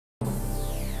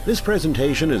This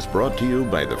presentation is brought to you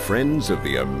by the Friends of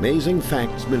the Amazing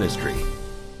Facts Ministry.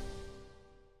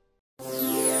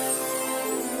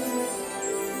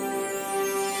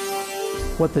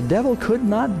 What the devil could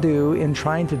not do in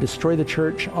trying to destroy the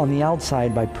church on the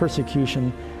outside by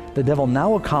persecution, the devil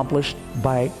now accomplished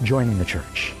by joining the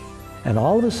church. And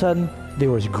all of a sudden,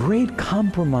 there was great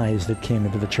compromise that came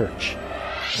into the church.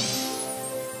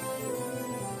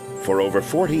 For over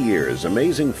 40 years,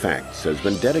 Amazing Facts has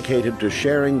been dedicated to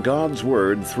sharing God's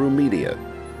Word through media.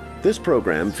 This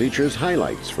program features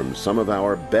highlights from some of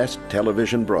our best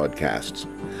television broadcasts.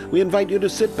 We invite you to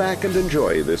sit back and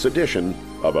enjoy this edition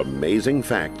of Amazing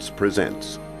Facts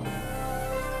Presents.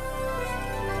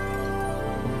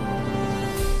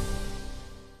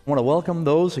 I want to welcome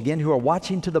those, again, who are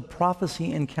watching to the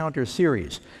Prophecy Encounter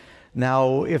series.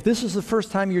 Now, if this is the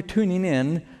first time you're tuning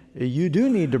in, you do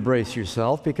need to brace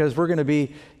yourself, because you're going to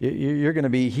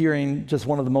be hearing just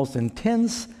one of the most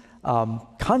intense,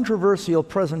 controversial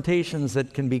presentations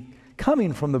that can be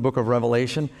coming from the book of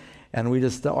Revelation. And we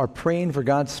just are praying for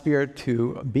God's Spirit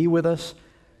to be with us.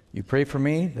 You pray for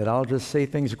me that I'll just say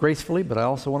things gracefully, but I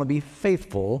also want to be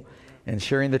faithful in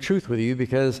sharing the truth with you,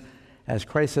 because as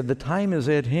Christ said, the time is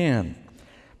at hand.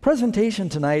 Presentation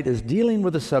tonight is dealing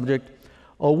with the subject,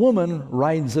 a woman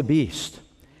rides a beast.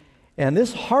 And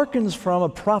this harkens from a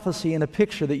prophecy and a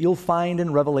picture that you'll find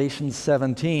in Revelation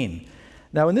 17.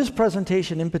 Now, in this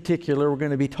presentation in particular, we're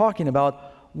going to be talking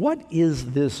about what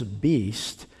is this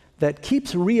beast that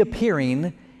keeps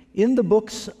reappearing in the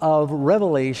books of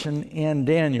Revelation and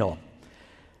Daniel.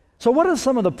 So what are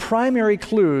some of the primary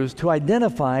clues to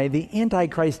identify the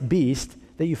Antichrist beast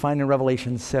that you find in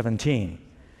Revelation 17?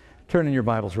 Turn in your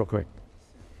Bibles real quick.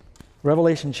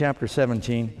 Revelation chapter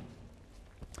 17.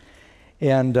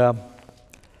 And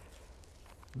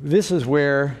this is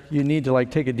where you need to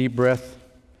take a deep breath.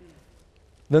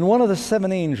 Then one of the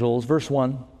seven angels, verse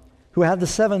 1, who had the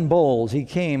seven bowls, he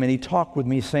came and he talked with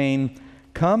me, saying,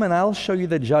 "Come and I'll show you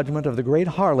the judgment of the great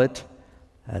harlot,"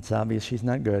 that's obvious, she's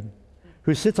not good,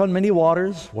 "who sits on many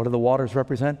waters." What do the waters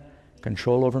represent?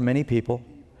 Control over many people.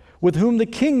 "With whom the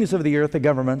kings of the earth, the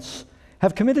governments,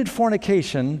 have committed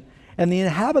fornication, and the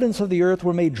inhabitants of the earth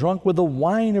were made drunk with the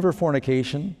wine of her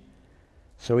fornication.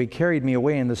 So he carried me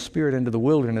away in the spirit into the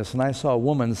wilderness, and I saw a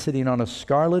woman sitting on a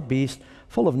scarlet beast,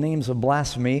 full of names of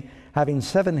blasphemy, having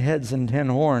 7 heads and 10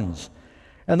 horns.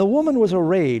 And the woman was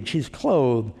arrayed," she's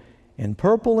clothed, "in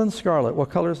purple and scarlet." What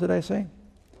colors did I say?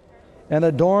 "And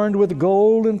adorned with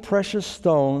gold and precious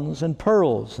stones and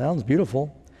pearls." Sounds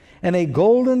beautiful. "And a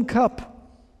golden cup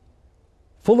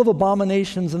full of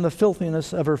abominations, and the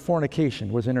filthiness of her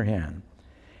fornication was in her hand.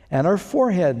 And her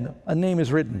forehead a name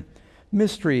is written,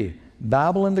 Mystery,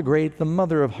 Babylon the Great, the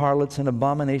mother of harlots and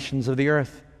abominations of the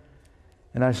earth.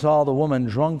 And I saw the woman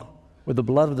drunk with the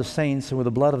blood of the saints and with the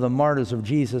blood of the martyrs of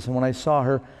Jesus. And when I saw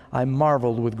her, I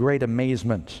marveled with great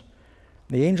amazement.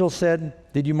 The angel said,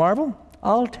 "Did you marvel?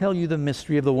 I'll tell you the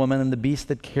mystery of the woman and the beast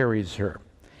that carries her."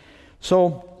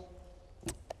 So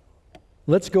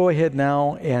let's go ahead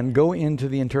now and go into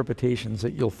the interpretations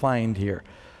that you'll find here.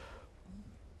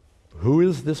 Who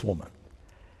is this woman?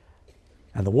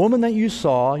 And the woman that you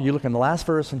saw, you look in the last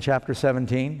verse in chapter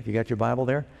 17, if you got your Bible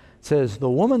there, it says, "The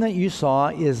woman that you saw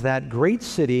is that great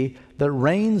city that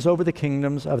reigns over the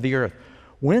kingdoms of the earth."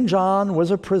 When John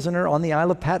was a prisoner on the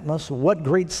Isle of Patmos, what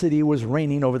great city was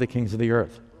reigning over the kings of the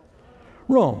earth?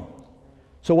 Rome.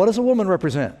 So what does a woman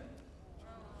represent?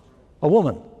 A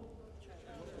woman.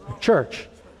 A church.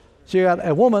 So you got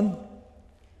a woman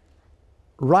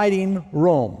riding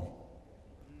Rome.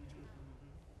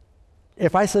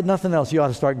 If I said nothing else, you ought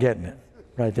to start getting it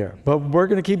right there. But we're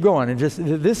going to keep going. And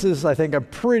this is, I think, a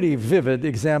pretty vivid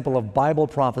example of Bible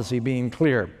prophecy being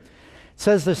clear. It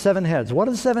says there's 7 heads. What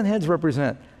do the 7 heads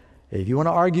represent? If you want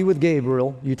to argue with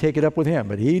Gabriel, you take it up with him.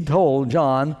 But he told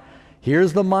John,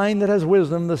 "Here's the mind that has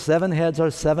wisdom. The 7 heads are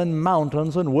 7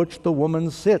 mountains on which the woman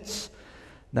sits."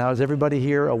 Now, is everybody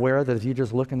here aware that if you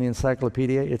just look in the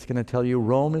encyclopedia, it's going to tell you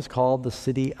Rome is called the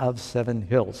city of 7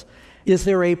 hills. Is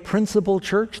there a principal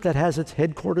church that has its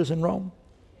headquarters in Rome?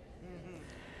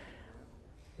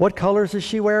 What colors is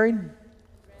she wearing?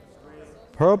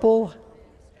 Purple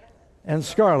and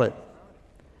scarlet.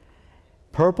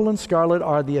 Purple and scarlet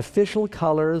are the official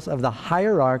colors of the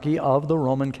hierarchy of the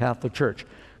Roman Catholic Church.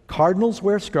 Cardinals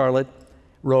wear scarlet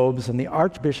robes, and the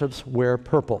archbishops wear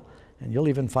purple. And you'll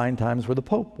even find times where the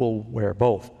Pope will wear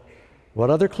both. What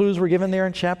other clues were given there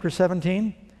in chapter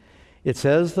 17? It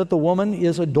says that the woman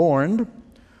is adorned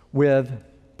with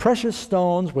precious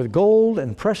stones, with gold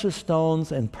and precious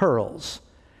stones and pearls.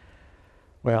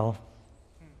 Well,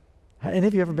 any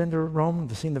of you ever been to Rome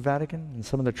and seen the Vatican and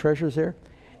some of the treasures there?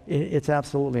 it's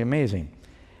absolutely amazing.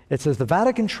 It says the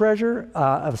Vatican treasure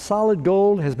of solid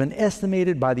gold has been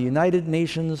estimated by the United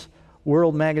Nations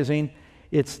World Magazine.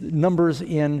 Its numbers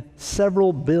in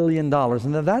several $billion.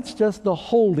 And that's just the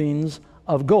holdings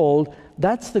of gold.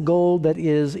 That's the gold that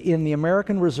is in the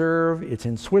American Reserve. It's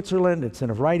in Switzerland. It's in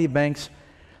a variety of banks.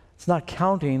 It's not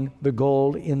counting the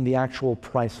gold in the actual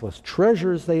priceless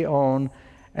treasures they own,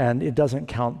 and it doesn't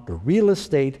count the real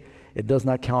estate. It does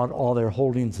not count all their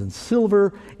holdings in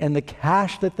silver and the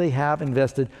cash that they have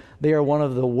invested. They are one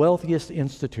of the wealthiest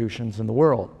institutions in the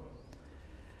world.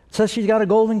 It says she's got a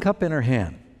golden cup in her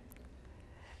hand.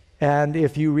 And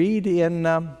if you read in,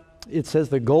 it says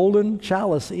the golden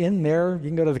chalice in there, you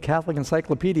can go to the Catholic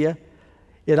Encyclopedia,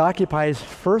 it occupies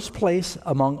first place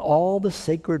among all the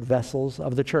sacred vessels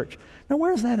of the church. Now,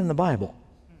 where is that in the Bible?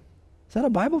 Is that a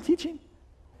Bible teaching?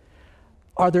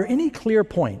 Are there any clear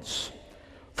points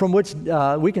from which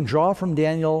we can draw from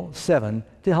Daniel 7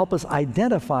 to help us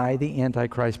identify the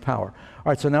Antichrist power? All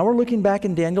right, so now we're looking back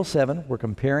in Daniel 7. We're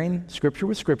comparing Scripture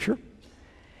with Scripture.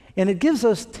 And it gives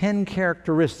us 10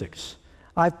 characteristics.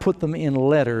 I've put them in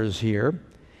letters here.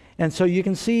 And so you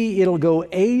can see it'll go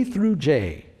A through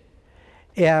J.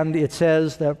 And it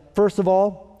says that, first of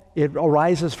all, it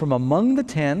arises from among the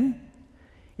 10.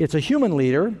 It's a human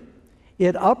leader.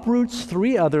 It uproots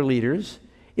 3 other leaders.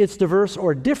 It's diverse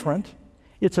or different.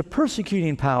 It's a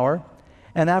persecuting power.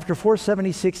 And after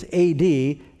 476 AD,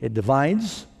 it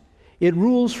divides. It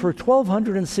rules for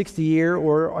 1260 years,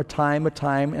 or a time,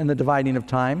 and the dividing of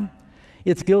time.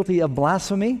 It's guilty of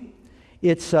blasphemy.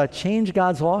 It's changed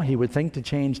God's law. He would think to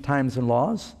change times and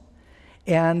laws.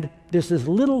 And there's this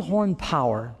little horn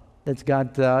power that's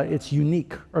got, it's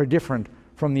unique or different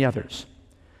from the others.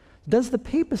 Does the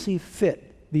papacy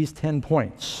fit these 10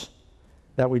 points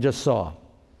that we just saw?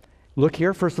 Look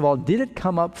here, first of all, did it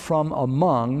come up from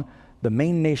among the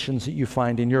main nations that you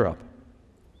find in Europe?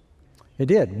 It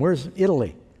did. Where's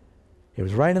Italy? It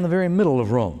was right in the very middle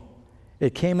of Rome.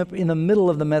 It came up in the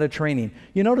middle of the Mediterranean.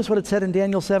 You notice what it said in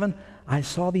Daniel 7? I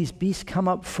saw these beasts come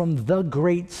up from the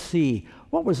great sea.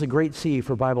 What was the great sea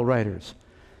for Bible writers?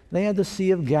 They had the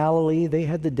Sea of Galilee, they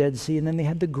had the Dead Sea, and then they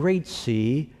had the Great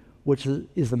Sea, which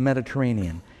is the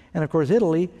Mediterranean. And of course,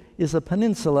 Italy is a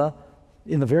peninsula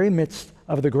in the very midst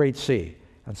of the Great Sea.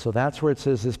 And so that's where it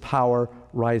says his power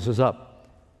rises up.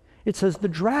 It says the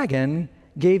dragon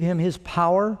gave him his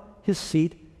power, his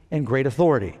seat, and great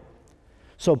authority.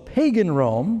 So pagan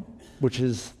Rome, which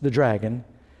is the dragon,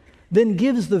 then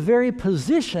gives the very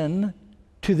position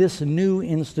to this new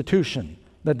institution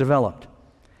that developed.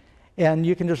 And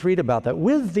you can just read about that.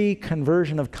 With the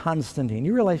conversion of Constantine,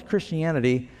 you realize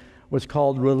Christianity was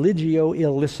called religio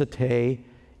illicitae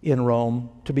in Rome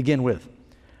to begin with.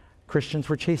 Christians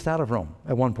were chased out of Rome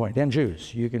at one point, and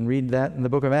Jews. You can read that in the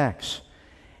book of Acts.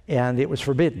 And it was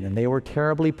forbidden, and they were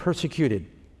terribly persecuted.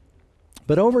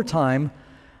 But over time,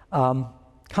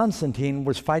 Constantine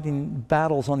was fighting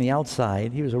battles on the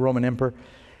outside. He was a Roman emperor.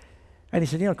 And he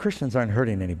said, you know, Christians aren't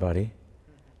hurting anybody.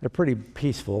 They're pretty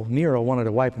peaceful. Nero wanted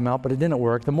to wipe them out, but it didn't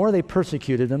work. The more they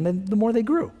persecuted them, the more they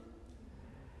grew.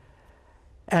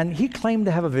 And he claimed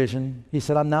to have a vision. He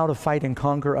said, I'm now to fight and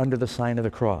conquer under the sign of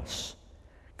the cross.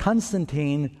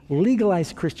 Constantine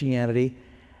legalized Christianity,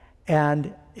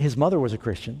 and his mother was a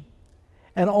Christian.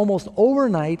 And almost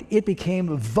overnight, it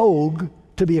became vogue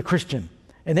to be a Christian.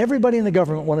 And everybody in the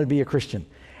government wanted to be a Christian.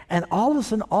 And all of a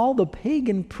sudden, all the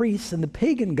pagan priests and the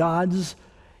pagan gods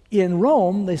in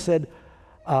Rome, they said,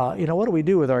 you know, what do we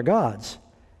do with our gods?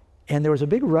 And there was a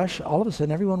big rush. All of a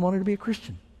sudden, everyone wanted to be a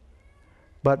Christian.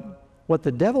 But what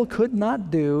the devil could not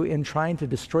do in trying to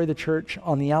destroy the church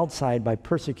on the outside by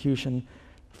persecution,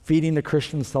 feeding the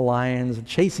Christians to lions,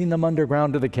 chasing them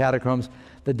underground to the catacombs,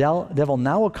 the devil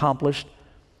now accomplished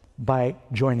by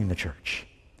joining the church.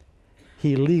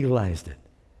 He legalized it.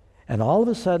 And all of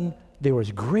a sudden, there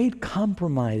was great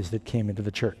compromise that came into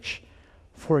the church.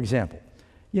 For example,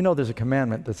 you know there's a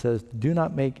commandment that says, do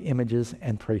not make images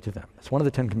and pray to them. It's one of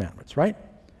the 10 commandments, right?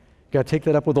 You got to take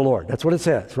that up with the Lord. That's what it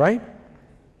says, right?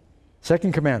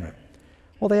 Second commandment.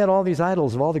 Well, they had all these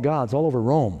idols of all the gods all over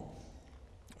Rome.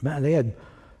 Man, they had,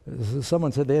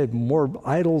 someone said they had more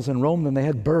idols in Rome than they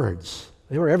had birds.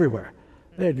 They were everywhere.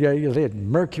 They had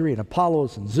Mercury and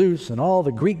Apollos and Zeus and all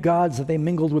the Greek gods that they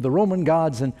mingled with the Roman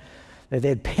gods, and they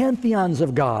had pantheons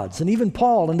of gods. And even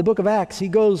Paul in the book of Acts, he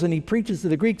goes and he preaches to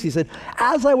the Greeks. He said,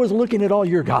 as I was looking at all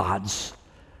your gods,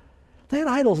 they had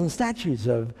idols and statues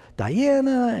of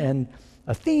Diana and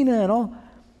Athena and all.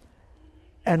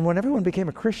 And when everyone became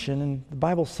a Christian, and the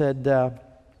Bible said,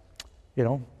 you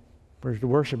know, we're to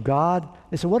worship God,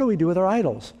 they said, what do we do with our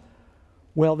idols?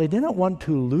 Well, they didn't want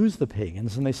to lose the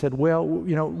pagans, and they said, well,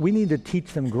 we need to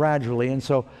teach them gradually. And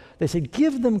so they said,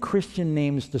 give them Christian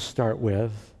names to start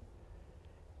with.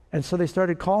 And so they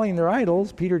started calling their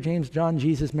idols Peter, James, John,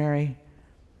 Jesus, Mary.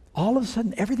 All of a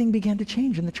sudden, everything began to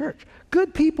change in the church.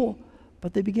 Good people,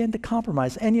 but they began to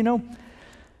compromise. And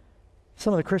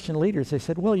some of the Christian leaders, they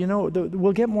said, well,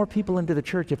 we'll get more people into the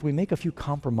church if we make a few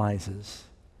compromises.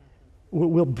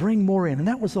 We'll bring more in. And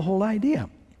that was the whole idea.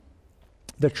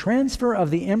 The transfer of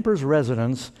the emperor's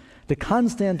residence to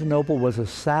Constantinople was a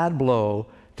sad blow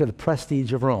to the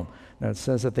prestige of Rome. Now it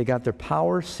says that they got their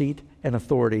power, seat, and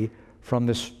authority from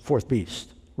this fourth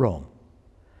beast, Rome.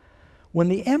 When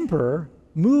the emperor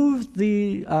moved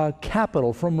the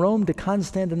capital from Rome to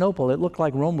Constantinople, it looked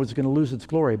like Rome was going to lose its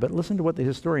glory. But listen to what the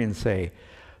historians say.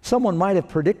 Someone might have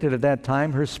predicted at that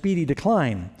time her speedy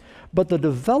decline. But the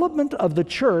development of the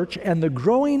church and the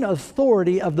growing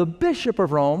authority of the Bishop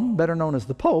of Rome, better known as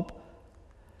the Pope,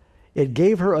 it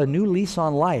gave her a new lease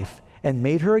on life and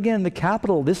made her again the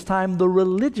capital, this time the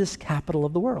religious capital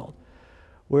of the world.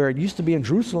 Where it used to be in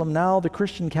Jerusalem, now the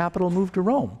Christian capital moved to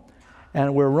Rome.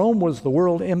 And where Rome was the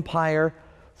world empire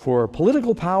for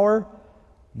political power,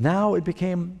 now it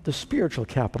became the spiritual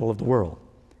capital of the world.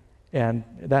 And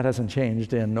that hasn't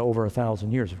changed in over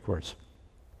 1,000 years, of course.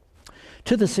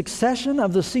 To the succession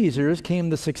of the Caesars came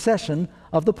the succession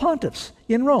of the pontiffs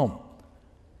in Rome.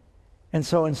 And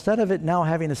so instead of it now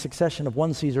having a succession of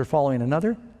one Caesar following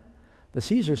another, the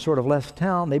Caesars sort of left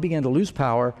town. They began to lose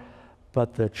power,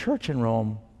 but the church in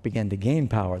Rome began to gain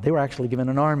power. They were actually given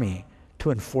an army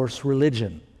to enforce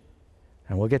religion.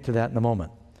 And we'll get to that in a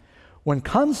moment. When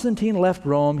Constantine left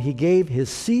Rome, he gave his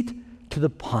seat to the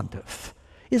pontiff.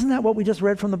 Isn't that what we just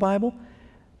read from the Bible?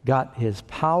 Got his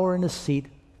power and his seat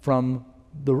from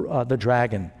the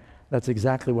dragon. That's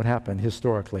exactly what happened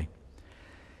historically.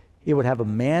 It would have a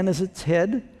man as its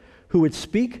head who would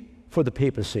speak for the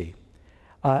papacy.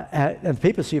 And the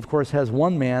papacy, of course, has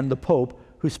one man, the Pope,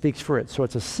 who speaks for it. So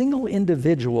it's a single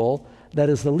individual that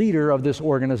is the leader of this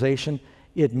organization.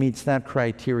 It meets that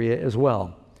criteria as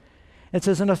well. It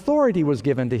says, an authority was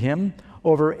given to him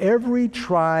over every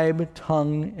tribe,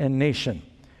 tongue, and nation.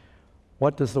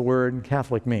 What does the word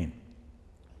Catholic mean?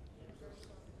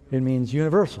 It means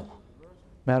universal.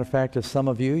 Matter of fact, as some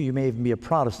of you may even be a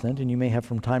Protestant, and you may have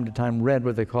from time to time read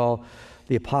what they call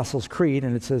the Apostles' Creed,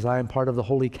 and it says, I am part of the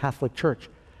Holy Catholic Church.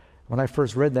 When I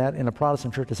first read that in a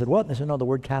Protestant church, I said, what? And they said, no, the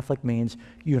word Catholic means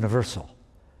universal.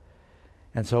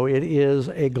 And so it is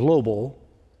a global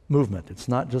movement. It's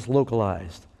not just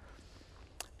localized.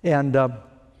 And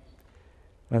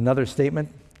another statement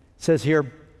says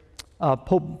here,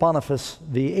 Pope Boniface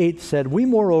VIII said, we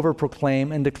moreover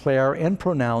proclaim and declare and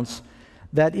pronounce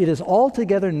that it is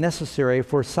altogether necessary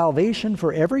for salvation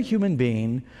for every human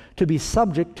being to be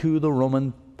subject to the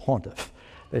Roman pontiff.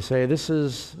 They say this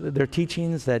is their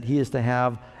teachings, that he is to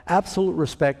have absolute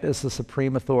respect as the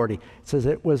supreme authority. It says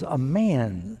it was a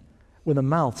man with a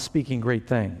mouth speaking great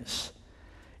things.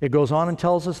 It goes on and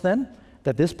tells us then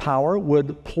that this power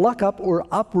would pluck up or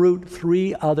uproot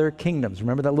 3 other kingdoms.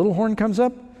 Remember that little horn comes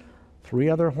up? 3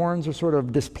 other horns are sort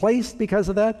of displaced because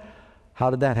of that. How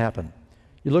did that happen?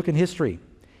 You look in history.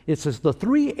 It says the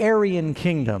 3 Arian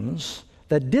kingdoms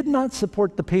that did not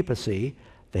support the papacy,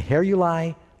 the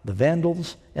Heruli, the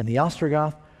Vandals, and the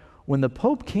Ostrogoth, when the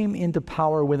Pope came into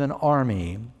power with an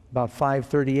army, about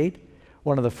 538,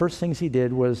 one of the first things he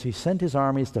did was he sent his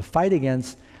armies to fight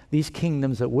against these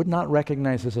kingdoms that would not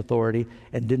recognize his authority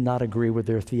and did not agree with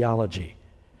their theology.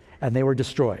 And they were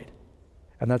destroyed.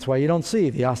 And that's why you don't see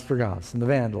the Ostrogoths and the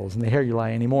Vandals and the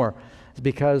Heruli anymore. It's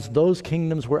because those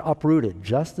kingdoms were uprooted,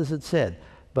 just as it said.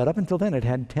 But up until then, it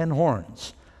had 10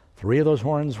 horns. 3 of those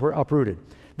horns were uprooted.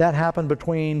 That happened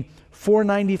between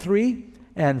 493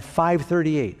 and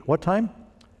 538. What time?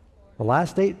 The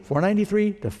last date,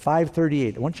 493 to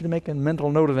 538. I want you to make a mental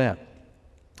note of that.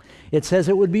 It says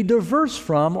it would be diverse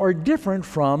from or different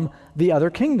from the other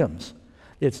kingdoms.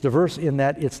 It's diverse in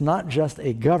that it's not just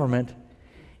a government,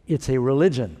 it's a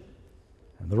religion.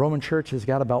 And the Roman Church has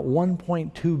got about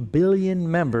 1.2 billion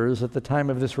members at the time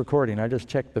of this recording. I just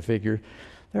checked the figure.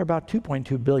 There are about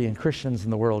 2.2 billion Christians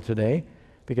in the world today,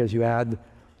 because you add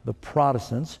the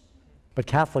Protestants, but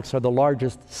Catholics are the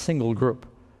largest single group,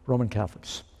 Roman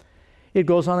Catholics. It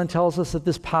goes on and tells us that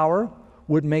this power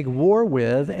would make war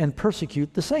with and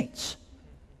persecute the saints.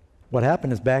 What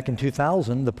happened is back in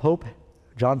 2000, the Pope,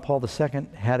 John Paul II,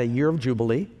 had a year of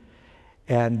Jubilee,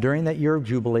 and during that year of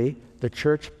Jubilee, the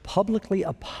church publicly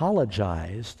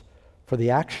apologized for the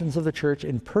actions of the church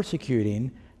in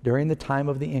persecuting during the time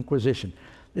of the Inquisition.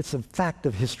 It's a fact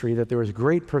of history that there was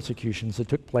great persecutions that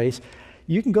took place.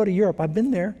 You can go to Europe. I've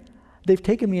been there. They've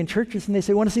taken me in churches and they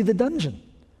say, "I want to see the dungeon."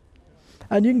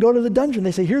 And you can go to the dungeon.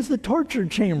 They say, "Here's the torture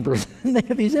chambers." And they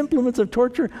have these implements of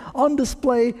torture on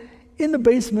display in the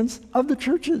basements of the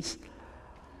churches.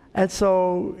 And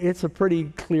so it's a pretty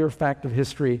clear fact of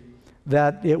history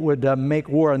that it would make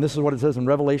war, and this is what it says in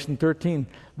Revelation 13,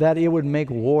 that it would make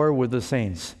war with the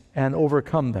saints and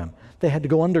overcome them. They had to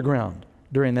go underground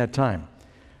during that time.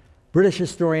 British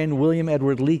historian William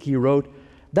Edward Leakey wrote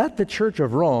that the Church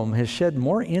of Rome has shed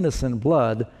more innocent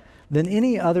blood than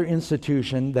any other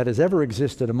institution that has ever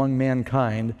existed among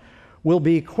mankind will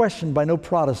be questioned by no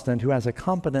Protestant who has a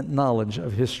competent knowledge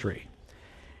of history.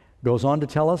 Goes on to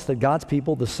tell us that God's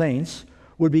people, the saints,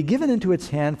 would be given into its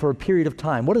hand for a period of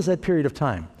time. What is that period of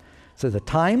time? It says the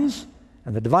times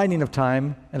and the dividing of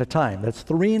time and a time. That's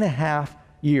 3.5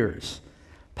 years.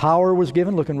 Power was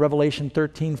given, look in Revelation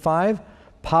 13:5.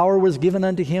 Power was given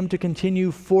unto him to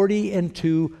continue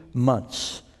 42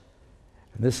 months.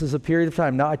 And this is a period of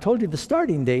time. Now, I told you the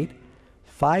starting date,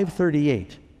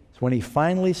 538. It's when he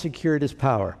finally secured his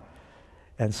power.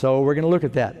 And so we're going to look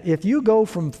at that. If you go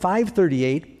from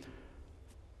 538,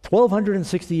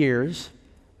 1,260 years,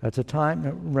 that's a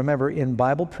time, remember, in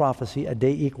Bible prophecy, a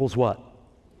day equals what?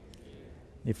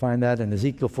 You find that in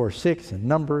Ezekiel 4:6, and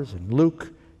Numbers, and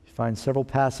Luke. You find several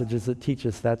passages that teach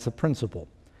us that's a principle.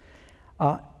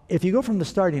 If you go from the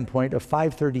starting point of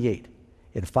 538,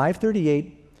 in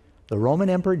 538, the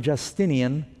Roman Emperor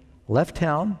Justinian left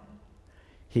town.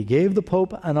 He gave the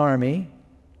Pope an army.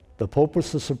 The Pope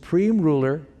was the supreme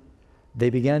ruler.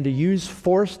 They began to use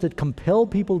force to compel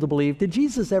people to believe. Did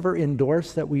Jesus ever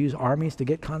endorse that we use armies to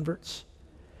get converts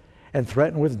and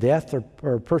threaten with death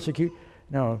or persecute?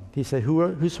 No, he said,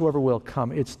 whosoever will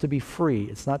come. It's to be free.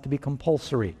 It's not to be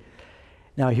compulsory.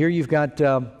 Now here you've got,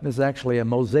 this is actually a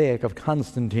mosaic of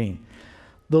Constantine.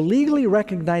 The legally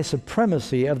recognized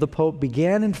supremacy of the Pope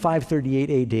began in 538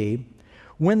 AD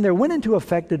when there went into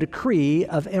effect a decree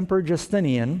of Emperor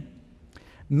Justinian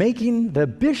making the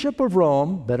Bishop of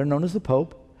Rome, better known as the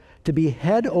Pope, to be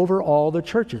head over all the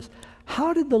churches.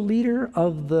 How did the leader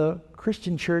of the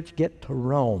Christian church get to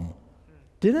Rome?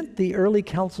 Didn't the early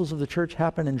councils of the church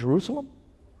happen in Jerusalem?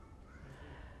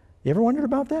 You ever wondered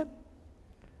about that?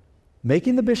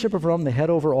 Making the Bishop of Rome the head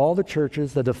over all the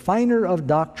churches, the definer of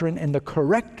doctrine, and the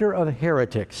corrector of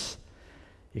heretics.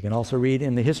 You can also read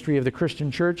in the history of the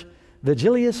Christian church,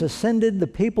 Vigilius ascended the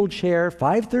papal chair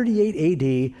 538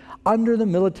 AD under the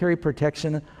military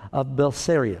protection of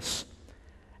Belisarius.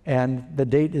 And the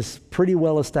date is pretty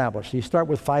well established. You start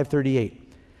with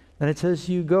 538. Then it says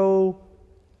you go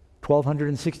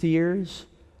 1,260 years,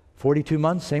 42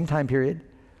 months, same time period.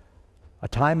 A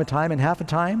time, and half a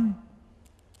time.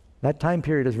 That time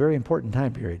period is a very important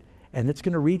time period. And it's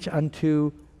going to reach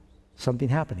unto something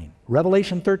happening.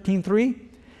 Revelation 13:3,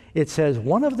 it says,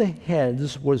 one of the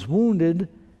heads was wounded,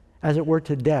 as it were,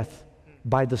 to death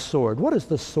by the sword. What does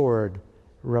the sword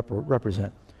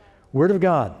represent? Word of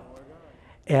God.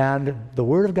 And the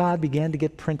Word of God began to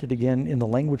get printed again in the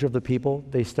language of the people.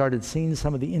 They started seeing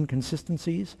some of the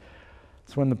inconsistencies.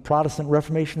 It's when the Protestant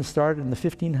Reformation started in the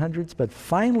 1500s, but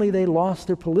finally they lost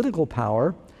their political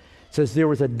power. It says there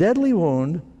was a deadly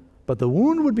wound, but the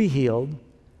wound would be healed,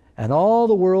 and all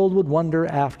the world would wonder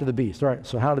after the beast. All right,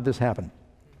 so how did this happen?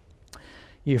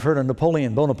 You've heard of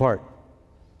Napoleon Bonaparte.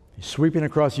 He's sweeping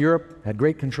across Europe, had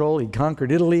great control. He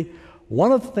conquered Italy.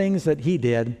 One of the things that he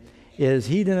did is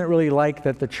he didn't really like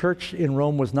that the church in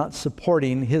Rome was not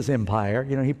supporting his empire.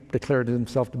 You know, he declared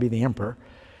himself to be the emperor.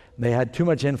 They had too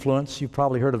much influence. You've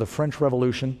probably heard of the French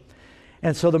Revolution.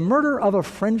 And so the murder of a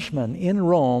Frenchman in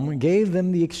Rome gave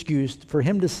them the excuse for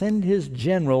him to send his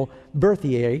general,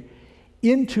 Berthier,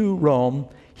 into Rome.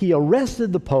 He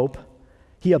arrested the Pope.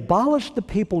 He abolished the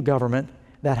papal government.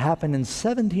 That happened in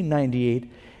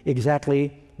 1798,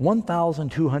 exactly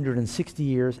 1,260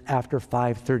 years after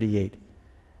 538.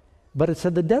 But it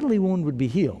said the deadly wound would be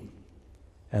healed,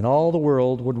 and all the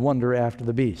world would wonder after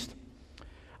the beast.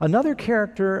 Another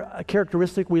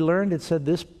characteristic we learned, it said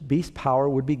this beast power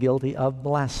would be guilty of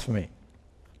blasphemy.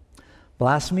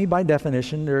 Blasphemy, by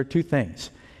definition, there are two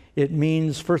things. It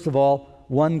means, first of all,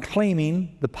 one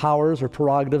claiming the powers or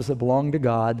prerogatives that belong to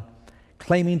God,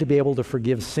 claiming to be able to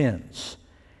forgive sins.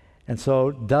 And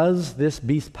so, does this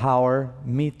beast power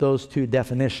meet those two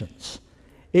definitions?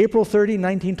 April 30,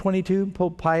 1922,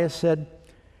 Pope Pius said,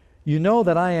 "You know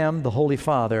that I am the Holy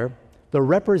Father, the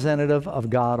representative of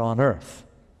God on earth.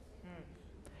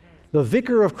 The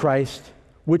vicar of Christ,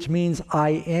 which means I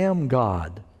am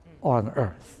God on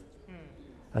earth."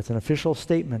 That's an official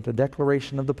statement, a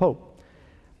declaration of the Pope.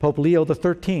 Pope Leo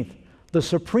XIII, the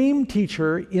supreme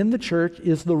teacher in the church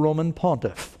is the Roman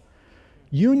pontiff.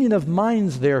 Union of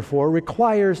minds, therefore,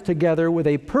 requires together with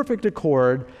a perfect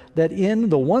accord that in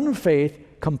the one faith,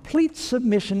 complete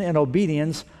submission and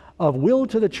obedience of will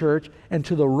to the church and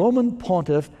to the Roman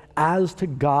pontiff as to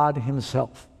God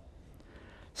himself.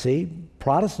 See,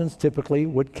 Protestants typically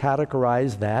would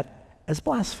categorize that as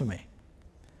blasphemy.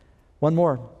 One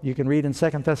more, you can read in 2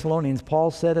 Thessalonians,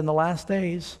 Paul said in the last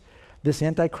days, this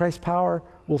Antichrist power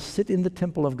will sit in the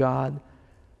temple of God,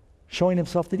 showing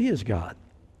himself that he is God.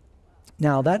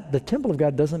 Now, that the temple of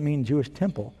God doesn't mean Jewish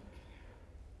temple.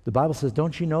 The Bible says,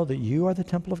 don't you know that you are the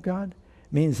temple of God?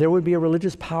 It means there would be a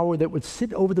religious power that would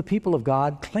sit over the people of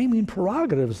God, claiming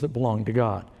prerogatives that belong to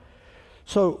God.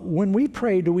 So when we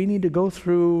pray, do we need to go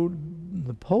through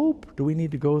the Pope? Do we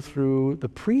need to go through the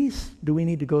priest? Do we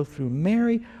need to go through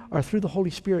Mary? Or through the Holy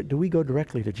Spirit, do we go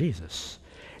directly to Jesus?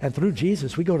 And through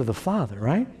Jesus, we go to the Father,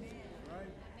 right?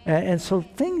 And so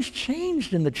things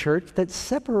changed in the church that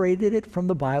separated it from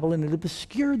the Bible and it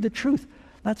obscured the truth.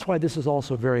 That's why this is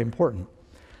also very important,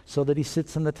 so that he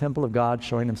sits in the temple of God,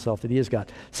 showing himself that he is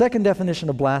God. Second definition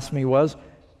of blasphemy was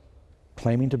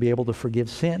claiming to be able to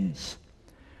forgive sins.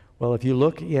 Well, if you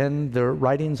look in the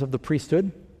writings of the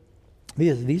priesthood,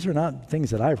 these are not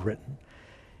things that I've written.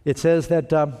 It says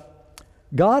that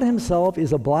God himself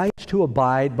is obliged to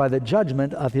abide by the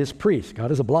judgment of his priests. God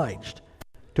is obliged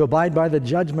to abide by the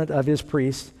judgment of his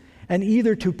priests, and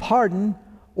either to pardon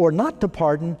or not to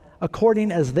pardon according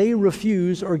as they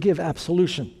refuse or give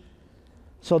absolution.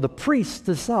 So the priests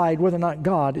decide whether or not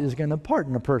God is going to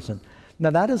pardon a person. Now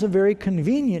that is a very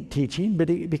convenient teaching,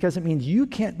 because it means you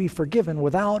can't be forgiven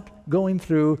without going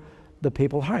through the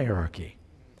papal hierarchy.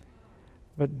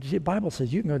 But the Bible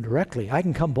says you can go directly. I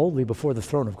can come boldly before the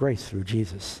throne of grace through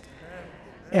Jesus.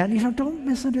 And don't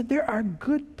misunderstand, there are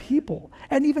good people.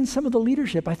 And even some of the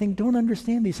leadership, I think, don't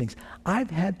understand these things. I've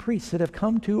had priests that have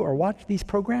come to or watched these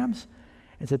programs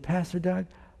and said, Pastor Doug,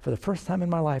 for the first time in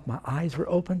my life, my eyes were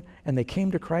open and they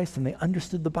came to Christ and they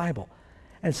understood the Bible.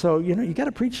 And so, you got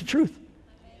to preach the truth.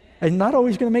 And not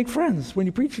always going to make friends when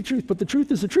you preach the truth, but the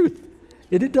truth is the truth.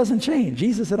 It doesn't change.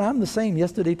 Jesus said, I'm the same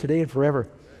yesterday, today, and forever.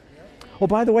 Oh,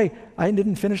 by the way, I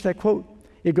didn't finish that quote.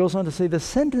 It goes on to say, the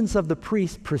sentence of the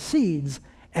priest precedes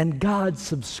and God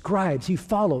subscribes. He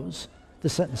follows the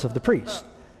sentence of the priest.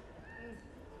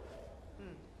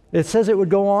 It says it would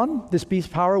go on, this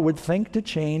beast power would think to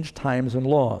change times and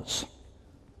laws.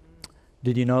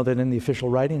 Did you know that in the official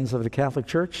writings of the Catholic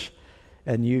Church,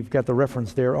 and you've got the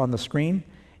reference there on the screen,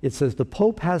 it says the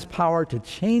Pope has power to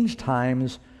change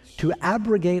times, to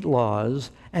abrogate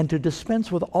laws, and to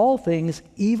dispense with all things,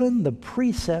 even the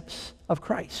precepts of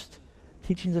Christ,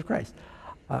 teachings of Christ.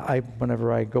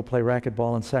 Whenever I go play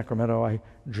racquetball in Sacramento, I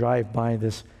drive by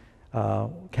this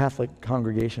Catholic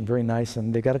congregation, very nice,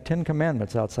 and they got a 10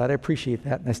 Commandments outside. I appreciate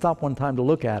that. And I stopped one time to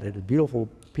look at it, a beautiful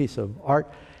piece of art.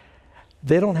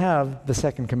 They don't have the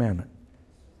second commandment.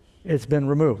 It's been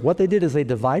removed. What they did is they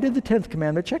divided the 10th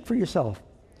commandment. Check for yourself.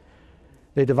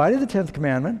 They divided the 10th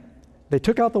commandment. They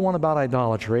took out the one about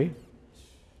idolatry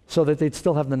so that they'd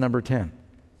still have the number 10.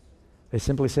 They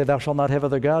simply say, thou shalt not have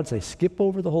other gods. They skip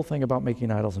over the whole thing about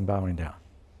making idols and bowing down.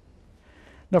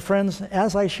 Now, friends,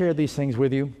 as I share these things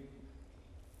with you,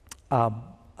 the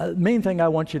main thing I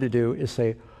want you to do is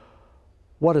say,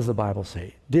 what does the Bible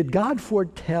say? Did God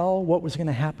foretell what was going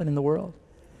to happen in the world?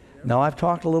 Now, I've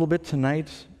talked a little bit tonight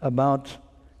about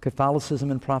Catholicism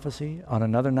and prophecy. On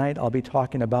another night, I'll be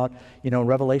talking about,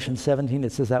 Revelation 17,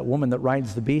 it says that woman that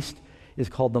rides the beast is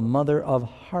called the mother of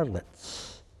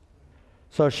harlots.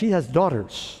 So she has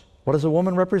daughters. What does a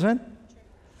woman represent?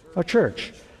 A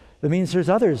church. That means there's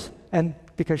others. And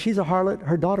because she's a harlot,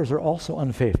 her daughters are also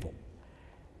unfaithful.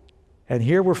 And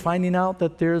here we're finding out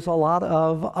that there's a lot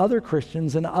of other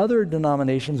Christians and other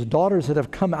denominations, daughters that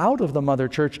have come out of the mother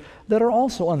church that are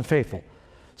also unfaithful.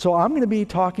 So I'm going to be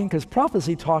talking, because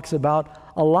prophecy talks about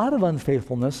a lot of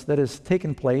unfaithfulness that has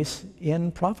taken place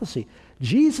in prophecy.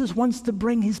 Jesus wants to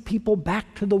bring his people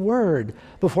back to the Word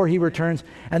before he returns,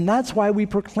 and that's why we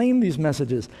proclaim these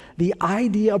messages. The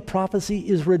idea of prophecy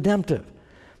is redemptive.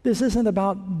 This isn't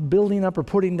about building up or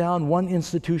putting down one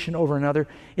institution over another.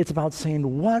 It's about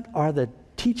saying, what are the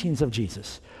teachings of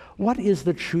Jesus? What is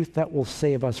the truth that will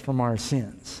save us from our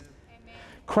sins? Amen.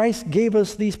 Christ gave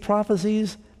us these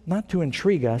prophecies not to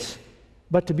intrigue us,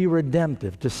 but to be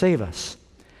redemptive, to save us.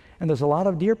 And there's a lot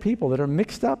of dear people that are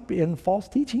mixed up in false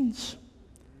teachings.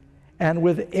 And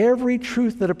with every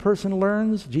truth that a person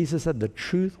learns, Jesus said, the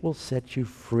truth will set you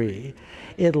free.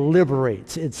 It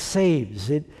liberates, it saves,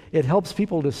 it helps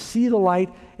people to see the light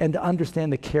and to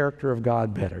understand the character of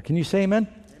God better. Can you say amen?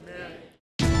 Amen.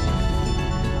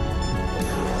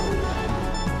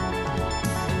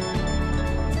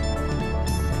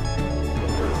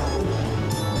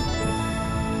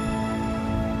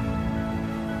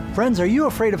 Friends, are you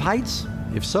afraid of heights?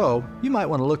 If so, you might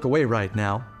want to look away right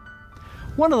now.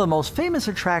 One of the most famous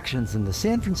attractions in the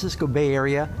San Francisco Bay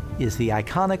Area is the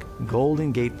iconic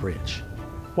Golden Gate Bridge.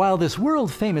 While this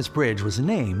world-famous bridge was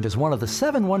named as one of the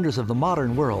 7 wonders of the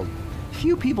modern world,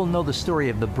 few people know the story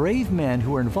of the brave men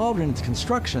who were involved in its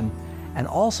construction, and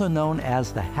also known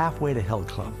as the Halfway to Hell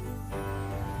Club.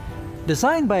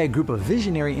 Designed by a group of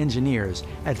visionary engineers,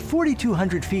 at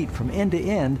 4,200 feet from end to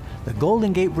end, the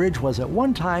Golden Gate Bridge was at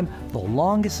one time the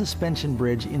longest suspension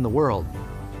bridge in the world.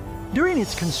 During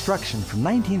its construction from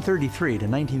 1933 to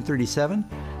 1937,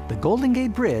 the Golden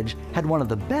Gate Bridge had one of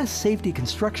the best safety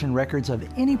construction records of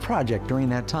any project during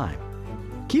that time.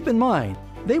 Keep in mind,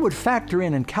 they would factor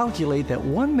in and calculate that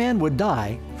 1 man would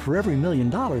die for every $1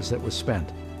 million that was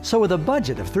spent. So with a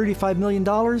budget of $35 million,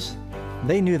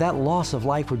 they knew that loss of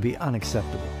life would be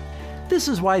unacceptable. This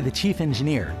is why the chief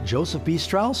engineer, Joseph B.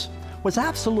 Strauss, was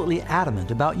absolutely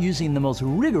adamant about using the most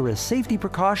rigorous safety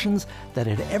precautions that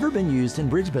had ever been used in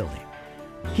bridge building.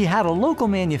 He had a local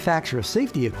manufacturer of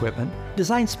safety equipment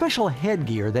design special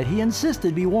headgear that he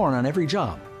insisted be worn on every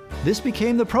job. This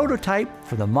became the prototype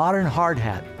for the modern hard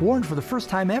hat, worn for the first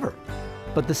time ever.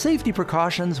 But the safety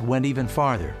precautions went even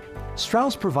farther.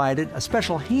 Strauss provided a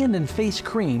special hand and face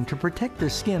cream to protect their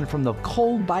skin from the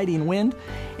cold, biting wind,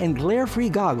 and glare-free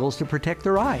goggles to protect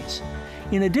their eyes.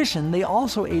 In addition, they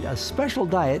also ate a special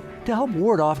diet to help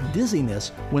ward off dizziness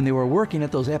when they were working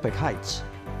at those epic heights.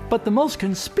 But the most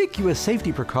conspicuous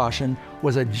safety precaution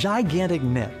was a gigantic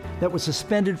net that was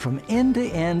suspended from end to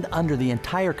end under the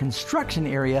entire construction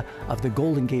area of the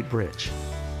Golden Gate Bridge.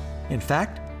 In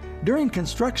fact, during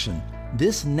construction,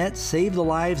 this net saved the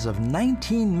lives of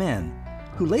 19 men,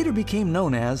 who later became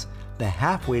known as the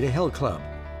Halfway to Hell Club.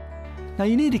 Now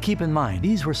you need to keep in mind,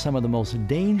 these were some of the most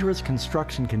dangerous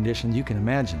construction conditions you can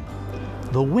imagine.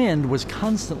 The wind was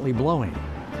constantly blowing.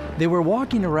 They were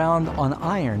walking around on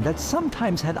iron that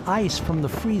sometimes had ice from the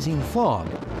freezing fog.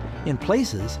 In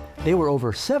places, they were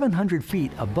over 700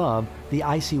 feet above the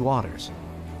icy waters.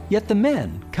 Yet the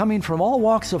men, coming from all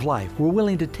walks of life, were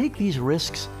willing to take these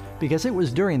risks because it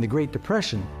was during the Great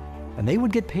Depression, and they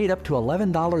would get paid up to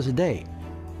 $11 a day,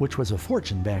 which was a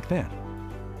fortune back then.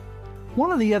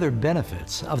 One of the other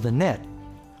benefits of the net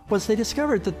was they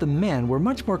discovered that the men were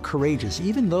much more courageous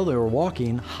even though they were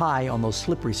walking high on those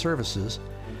slippery surfaces,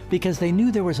 because they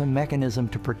knew there was a mechanism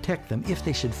to protect them if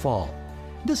they should fall.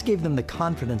 This gave them the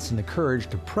confidence and the courage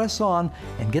to press on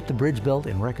and get the bridge built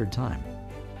in record time.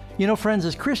 You know, friends,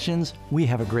 as Christians, we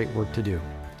have a great work to do.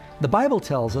 The Bible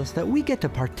tells us that we get to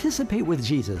participate with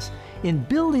Jesus in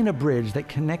building a bridge that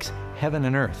connects heaven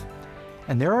and earth.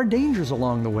 And there are dangers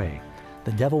along the way.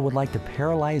 The devil would like to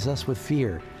paralyze us with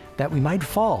fear, that we might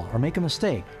fall or make a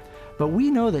mistake. But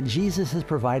we know that Jesus has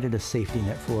provided a safety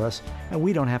net for us, and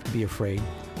we don't have to be afraid.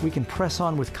 We can press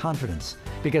on with confidence,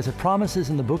 because it promises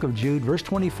in the book of Jude, verse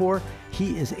 24,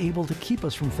 He is able to keep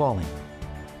us from falling.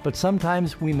 But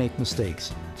sometimes we make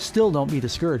mistakes. Still, don't be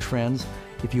discouraged, friends.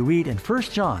 If you read in 1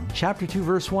 John chapter 2,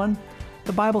 verse 1,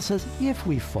 the Bible says, if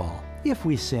we fall, if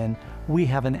we sin, we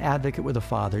have an advocate with the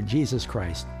Father, Jesus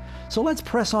Christ. So let's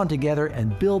press on together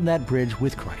and build that bridge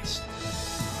with Christ.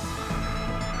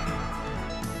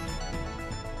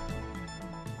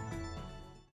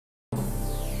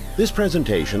 This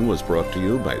presentation was brought to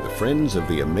you by the Friends of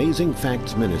the Amazing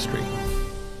Facts Ministry.